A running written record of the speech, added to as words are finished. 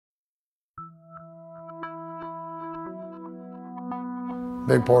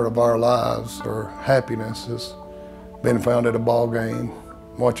big part of our lives, or happiness, is being found at a ball game,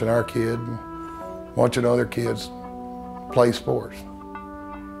 watching our kid, and watching other kids play sports.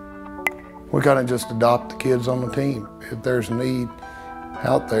 We kind of just adopt the kids on the team. If there's a need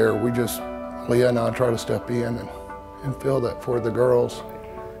out there, Leah and I try to step in and fill that for the girls.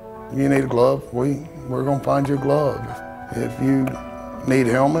 You need a glove, we're gonna find you a glove. If you need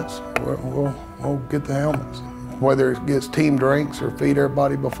helmets, we'll get the helmets. Whether it gets team drinks or feed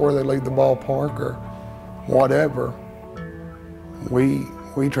everybody before they leave the ballpark or whatever,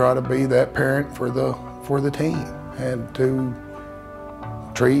 we try to be that parent for the team and to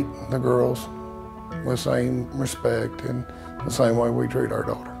treat the girls with the same respect and the same way we treat our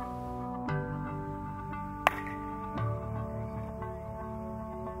daughter.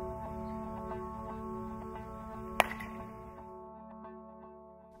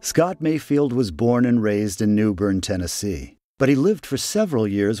 Scott Mayfield was born and raised in New Bern, Tennessee, but he lived for several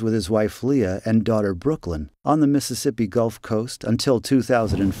years with his wife Leah and daughter Brooklyn on the Mississippi Gulf Coast until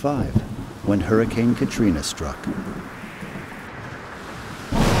 2005, when Hurricane Katrina struck.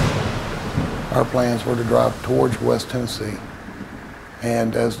 Our plans were to drive towards West Tennessee,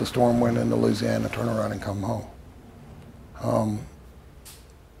 and as the storm went into Louisiana, turn around and come home.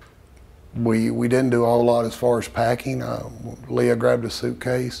 We didn't do a whole lot as far as packing. Leah grabbed a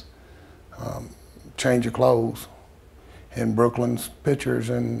suitcase, change of clothes, and Brooklyn's pictures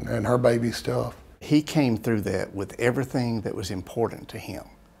and her baby stuff. He came through that with everything that was important to him.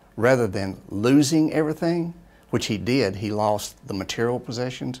 Rather than losing everything, which he did, he lost the material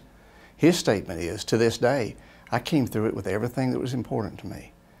possessions. His statement is, to this day, I came through it with everything that was important to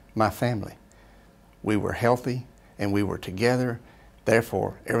me, my family. We were healthy and we were together.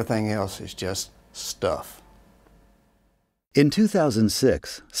 Therefore, everything else is just stuff. In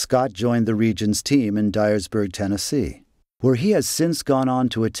 2006, Scott joined the Regions team in Dyersburg, Tennessee, where he has since gone on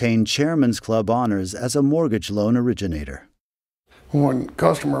to attain Chairman's Club honors as a mortgage loan originator. When a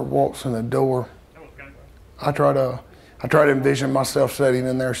customer walks in the door, I try to envision myself sitting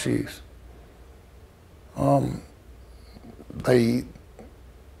in their shoes. They're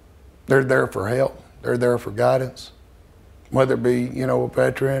there for help. They're there for guidance. Whether it be, a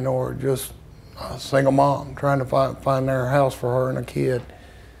veteran or just a single mom trying to find their house for her and a kid.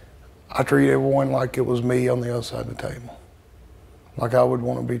 I treat everyone like it was me on the other side of the table, like I would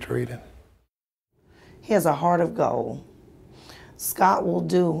want to be treated. He has a heart of gold. Scott will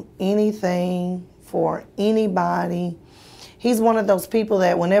do anything for anybody. He's one of those people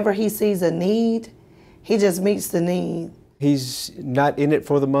that whenever he sees a need, he just meets the need. He's not in it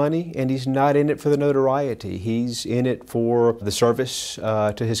for the money, and he's not in it for the notoriety. He's in it for the service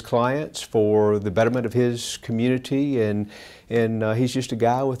to his clients, for the betterment of his community, and he's just a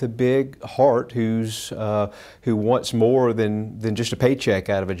guy with a big heart who wants more than just a paycheck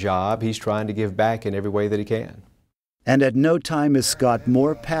out of a job. He's trying to give back in every way that he can. And at no time is Scott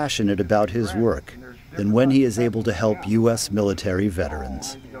more passionate about his work than when he is able to help U.S. military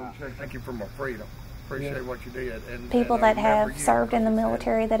veterans. Thank you for my freedom. Appreciate what you did. People that have served in the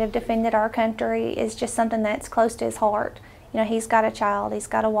military, that have defended our country, is just something that's close to his heart. He's got a child, he's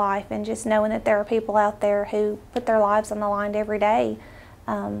got a wife, and just knowing that there are people out there who put their lives on the line every day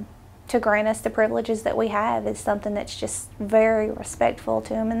to grant us the privileges that we have is something that's just very respectful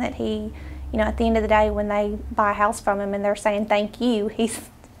to him, and that he, at the end of the day, when they buy a house from him and they're saying thank you, he'll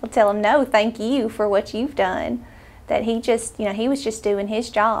tell them, no, thank you for what you've done. That he just, he was just doing his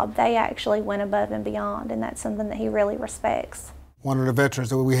job. They actually went above and beyond, and that's something that he really respects. One of the veterans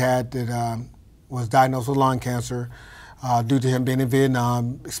that we had that was diagnosed with lung cancer due to him being in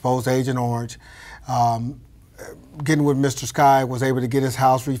Vietnam, exposed to Agent Orange. Getting with Mr. Sky, was able to get his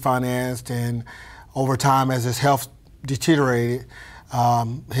house refinanced, and over time, as his health deteriorated,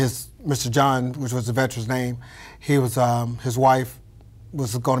 Mr. John, which was the veteran's name, his wife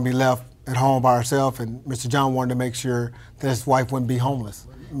was going to be left at home by herself, and Mr. John wanted to make sure that his wife wouldn't be homeless.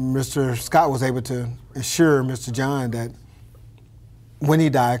 Mr. Scott was able to assure Mr. John that when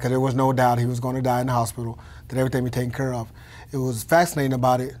he died, because there was no doubt he was going to die in the hospital, that everything would be taken care of. It was fascinating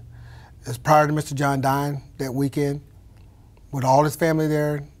about it is prior to Mr. John dying that weekend, with all his family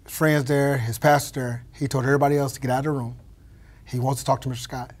there, his friends there, his pastor there, he told everybody else to get out of the room. He wants to talk to Mr.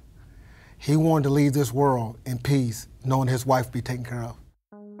 Scott. He wanted to leave this world in peace, knowing his wife would be taken care of.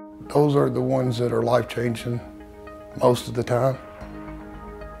 Those are the ones that are life-changing most of the time.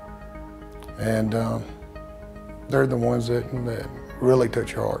 And they're the ones that really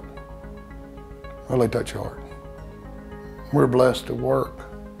touch your heart, really touch your heart. We're blessed to work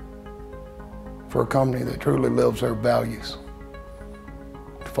for a company that truly lives their values,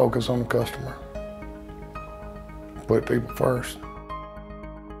 to focus on the customer, put people first.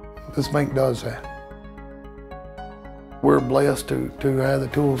 This bank does that. We're blessed to have the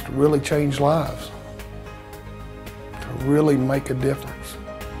tools to really change lives, to really make a difference.